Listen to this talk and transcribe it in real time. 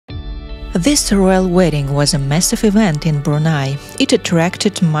This royal wedding was a massive event in Brunei. It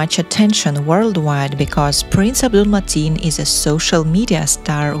attracted much attention worldwide because Prince Abdul Mateen is a social media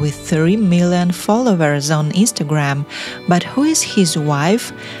star with 3 million followers on Instagram. But who is his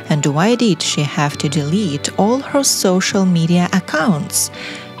wife, and why did she have to delete all her social media accounts?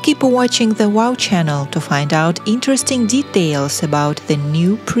 Keep watching the WOW channel to find out interesting details about the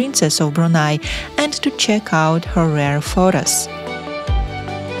new Princess of Brunei and to check out her rare photos.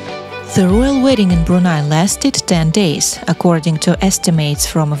 The royal wedding in Brunei lasted 10 days, according to estimates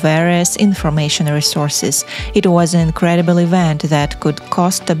from various information resources. It was an incredible event that could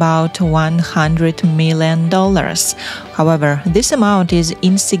cost about $100 million. However, this amount is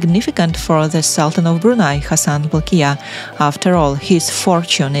insignificant for the Sultan of Brunei, Hassan Bolkiah. After all, his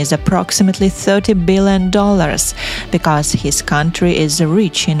fortune is approximately $30 billion because his country is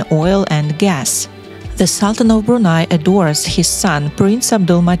rich in oil and gas. The Sultan of Brunei adores his son, Prince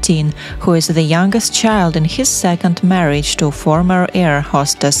Abdul Mateen, who is the youngest child in his second marriage to former air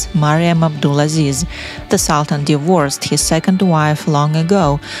hostess Mariam Abdulaziz. The Sultan divorced his second wife long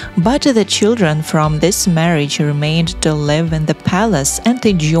ago, but the children from this marriage remained to live in the palace and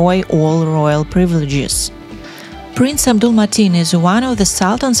enjoy all royal privileges. Prince Abdul Mateen is one of the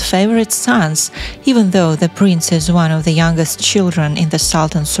Sultan's favorite sons. Even though the prince is one of the youngest children in the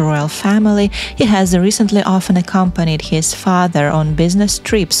Sultan's royal family, he has recently often accompanied his father on business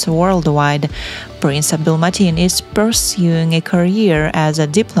trips worldwide. Prince Abdul Mateen is pursuing a career as a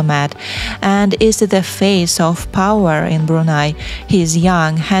diplomat and is the face of power in Brunei. He is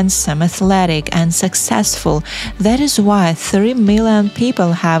young, handsome, athletic, and successful. That is why 3 million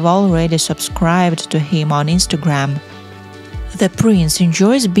people have already subscribed to him on Instagram. The prince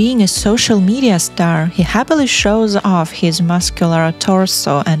enjoys being a social media star. He happily shows off his muscular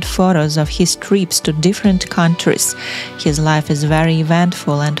torso and photos of his trips to different countries. His life is very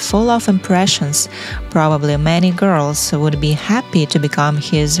eventful and full of impressions. Probably many girls would be happy to become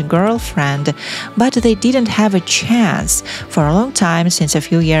his girlfriend, but they didn't have a chance. For a long time, since a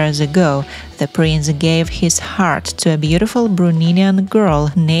few years ago, the prince gave his heart to a beautiful Bruneian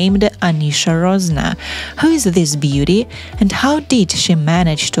girl named Anisha Rozna. Who is this beauty, and how did she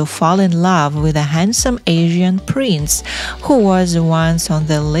manage to fall in love with a handsome Asian prince who was once on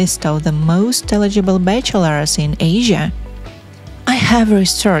the list of the most eligible bachelors in Asia? I have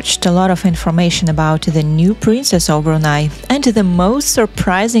researched a lot of information about the new Princess of Brunei, and the most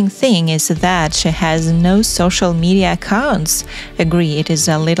surprising thing is that she has no social media accounts. Agree, it is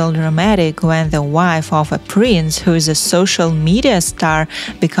a little dramatic when the wife of a prince who is a social media star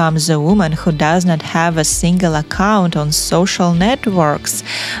becomes a woman who does not have a single account on social networks.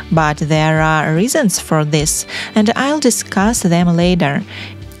 But there are reasons for this, and I'll discuss them later.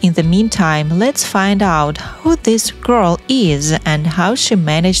 In the meantime, let's find out who this girl is and how she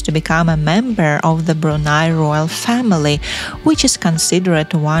managed to become a member of the Brunei royal family, which is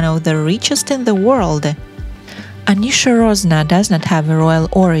considered one of the richest in the world. Anisha Rozna does not have a royal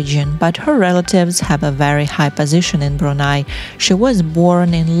origin, but her relatives have a very high position in Brunei. She was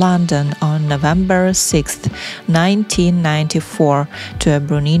born in London on November 6, 1994, to a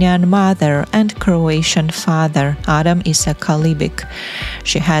Bruneian mother and Croatian father, isa-kalebic.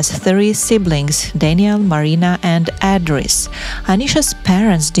 She has 3 siblings, Daniel, Marina, and Adris. Anisha's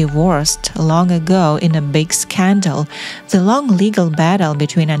parents divorced long ago in a big scandal. The long legal battle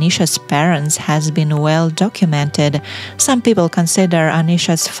between Anisha's parents has been well documented. Some people consider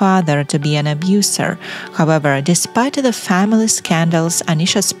Anisha's father to be an abuser. However, despite the family scandals,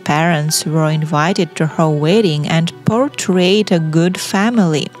 Anisha's parents were invited to her wedding and portrayed a good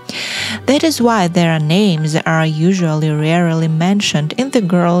family. That is why their names are usually rarely mentioned in the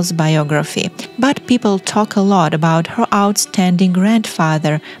girl's biography. But people talk a lot about her outstanding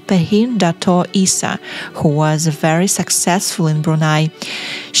grandfather, Pehin Dato Isa, who was very successful in Brunei.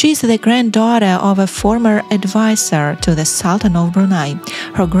 She is the granddaughter of a former advisor to the Sultan of Brunei.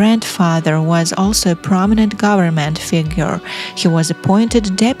 Her grandfather was also a prominent government figure. He was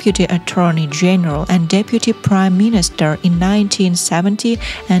appointed Deputy Attorney General and Deputy Prime Minister in 1970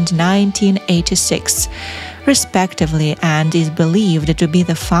 and 1986, respectively, and is believed to be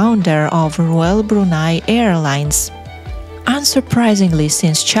the founder of Royal Brunei Airlines. Unsurprisingly,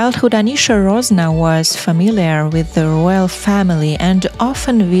 since childhood, Anisha Rozna was familiar with the royal family and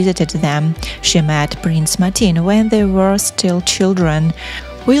often visited them. She met Prince Mateen when they were still children.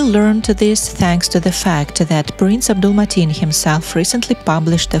 We learned this thanks to the fact that Prince Abdul Mateen himself recently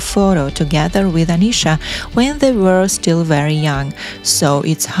published a photo together with Anisha when they were still very young. So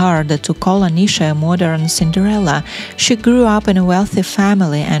it's hard to call Anisha a modern Cinderella. She grew up in a wealthy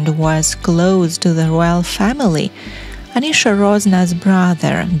family and was close to the royal family. Anisha Rosna's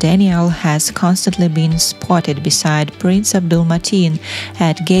brother, Daniel, has constantly been spotted beside Prince Abdul Mateen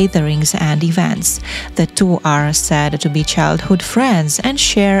at gatherings and events. The two are said to be childhood friends and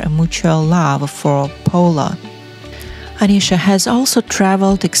share a mutual love for polo. Anisha has also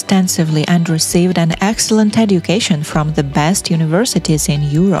traveled extensively and received an excellent education from the best universities in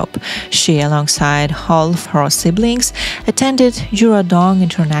Europe. She, alongside all of her siblings, attended Juradong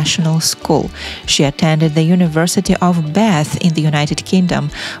International School. She attended the University of Bath in the United Kingdom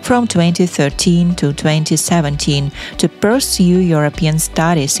from 2013 to 2017 to pursue European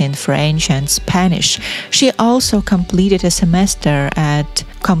studies in French and Spanish. She also completed a semester at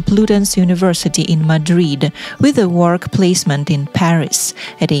Complutense University in Madrid with a work placement in Paris.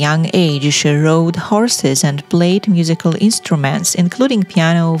 At a young age, she rode horses and played musical instruments, including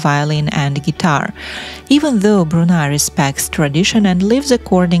piano, violin, and guitar. Even though Brunei respects tradition and lives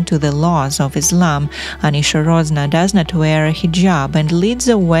according to the laws of Islam, Anisha Rosna does not wear a hijab and leads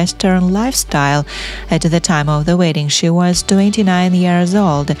a Western lifestyle. At the time of the wedding, she was 29 years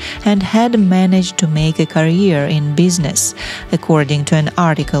old and had managed to make a career in business. According to an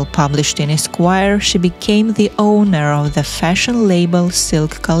article published in Esquire, she became the owner of the fashion label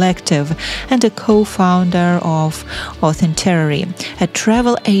Silk Collective and a co-founder of Authenticity, a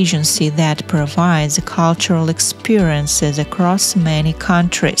travel agency that provides cultural experiences across many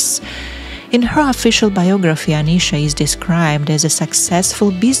countries. In her official biography, Anisha is described as a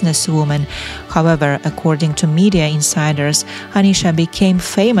successful businesswoman. However, according to media insiders, Anisha became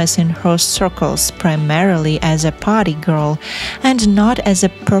famous in her circles primarily as a party girl and not as a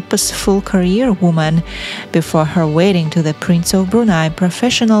purposeful career woman. Before her wedding to the Prince of Brunei,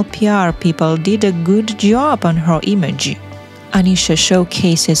 professional PR people did a good job on her image. Anisha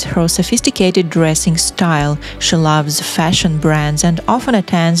showcases her sophisticated dressing style. She loves fashion brands and often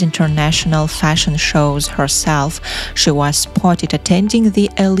attends international fashion shows herself. She was spotted attending the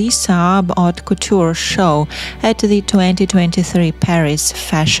Elisa Haute Couture show at the 2023 Paris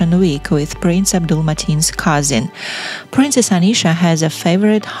Fashion Week with Prince Abdul Mateen's cousin. Princess Anisha has a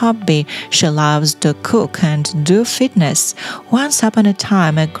favorite hobby. She loves to cook and do fitness. Once upon a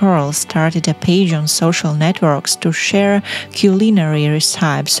time, a girl started a page on social networks to share culinary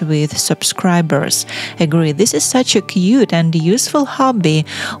recipes with subscribers. Agree, this is such a cute and useful hobby.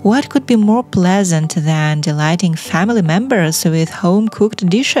 What could be more pleasant than delighting family members with home-cooked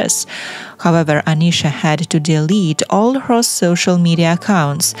dishes? However, Anisha had to delete all her social media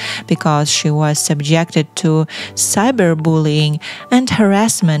accounts because she was subjected to cyberbullying and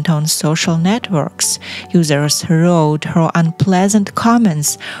harassment on social networks. Users wrote her unpleasant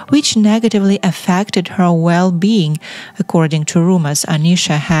comments, which negatively affected her well-being. According to rumors,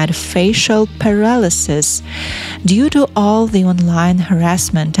 Anisha had facial paralysis. Due to all the online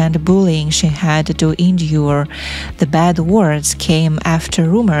harassment and bullying she had to endure, the bad words came after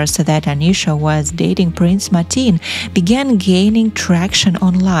rumors that Anisha was dating Prince Mateen began gaining traction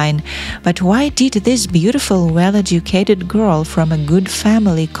online. But why did this beautiful, well-educated girl from a good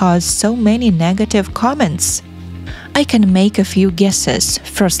family cause so many negative comments? I can make a few guesses.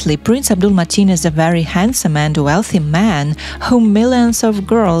 Firstly, Prince Abdul Mateen is a very handsome and wealthy man whom millions of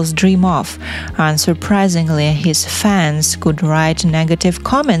girls dream of. Unsurprisingly, his fans could write negative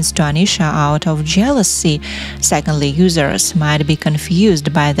comments to Anisha out of jealousy. Secondly, users might be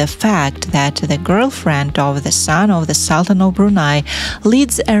confused by the fact that the girlfriend of the son of the Sultan of Brunei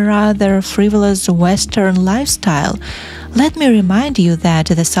leads a rather frivolous Western lifestyle. Let me remind you that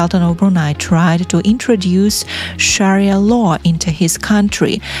the Sultan of Brunei tried to introduce Sharia law into his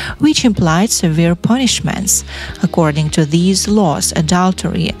country, which implied severe punishments. According to these laws,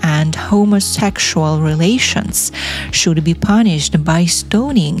 adultery and homosexual relations should be punished by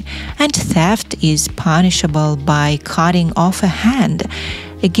stoning, and theft is punishable by cutting off a hand.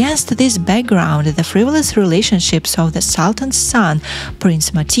 Against this background, the frivolous relationships of the Sultan's son, Prince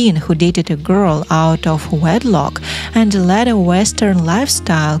Mateen, who dated a girl out of wedlock and led a Western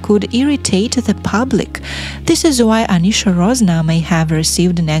lifestyle, could irritate the public. This is why Anisha Rosna may have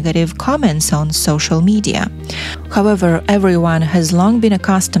received negative comments on social media. However, everyone has long been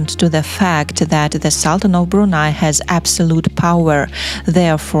accustomed to the fact that the Sultan of Brunei has absolute power.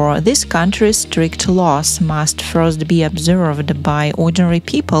 Therefore, this country's strict laws must first be observed by ordinary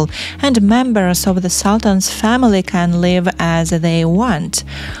people, and members of the Sultan's family can live as they want.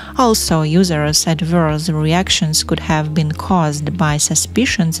 Also, users' adverse reactions could have been caused by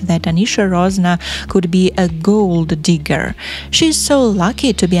suspicions that Anisha Rosna could be a gold digger. She is so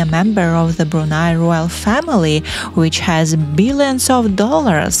lucky to be a member of the Brunei royal family, which has billions of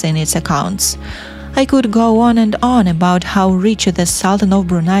dollars in its accounts. I could go on and on about how rich the Sultan of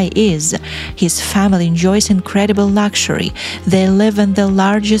Brunei is. His family enjoys incredible luxury. They live in the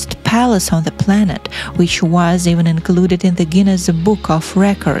largest palace on the planet, which was even included in the Guinness Book of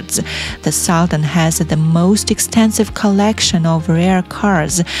Records. The Sultan has the most extensive collection of rare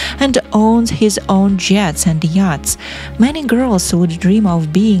cars and owns his own jets and yachts. Many girls would dream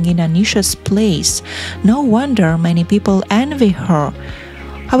of being in Anisha's place. No wonder many people envy her.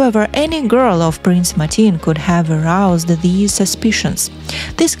 However, any girl of Prince Mateen could have aroused these suspicions.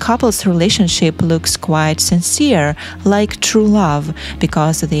 This couple's relationship looks quite sincere, like true love,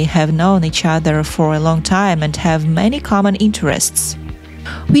 because they have known each other for a long time and have many common interests.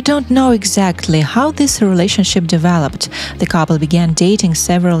 We don't know exactly how this relationship developed. The couple began dating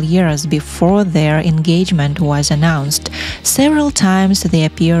several years before their engagement was announced. Several times they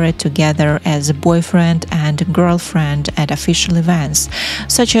appeared together as boyfriend and girlfriend at official events,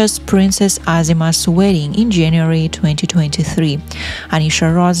 such as Princess Azima's wedding in January 2023.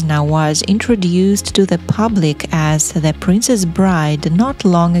 Anisha Rosna was introduced to the public as the Princess Bride not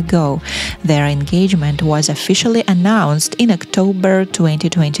long ago. Their engagement was officially announced in October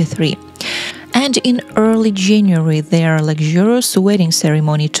 2023. And in early January, their luxurious wedding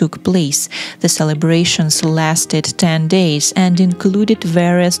ceremony took place. The celebrations lasted 10 days and included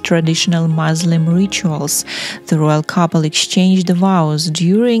various traditional Muslim rituals. The royal couple exchanged vows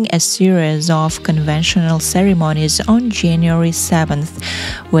during a series of conventional ceremonies on January 7th.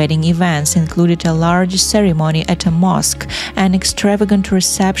 Wedding events included a large ceremony at a mosque, an extravagant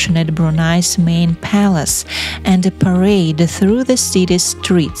reception at Brunei's main palace, and a parade through the city's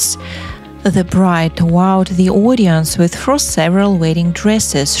streets. The bride wowed the audience with her several wedding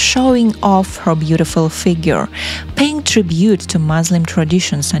dresses, showing off her beautiful figure. Paying tribute to Muslim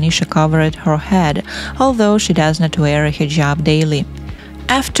traditions, Anisha covered her head, although she does not wear a hijab daily.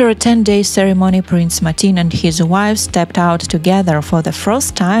 After a 10-day ceremony, Prince Mateen and his wife stepped out together for the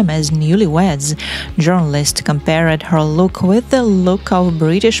first time as newlyweds. Journalists compared her look with the look of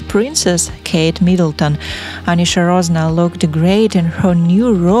British Princess Kate Middleton. Anisha Rosna looked great in her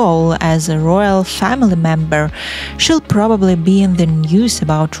new role as a royal family member. She'll probably be in the news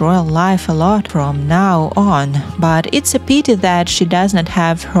about royal life a lot from now on, but it's a pity that she does not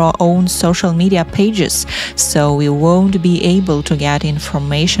have her own social media pages, so we won't be able to get information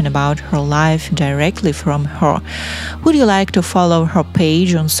about her life directly from her. Would you like to follow her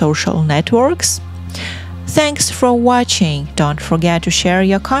page on social networks? Thanks for watching. Don't forget to share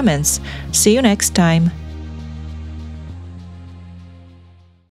your comments. See you next time.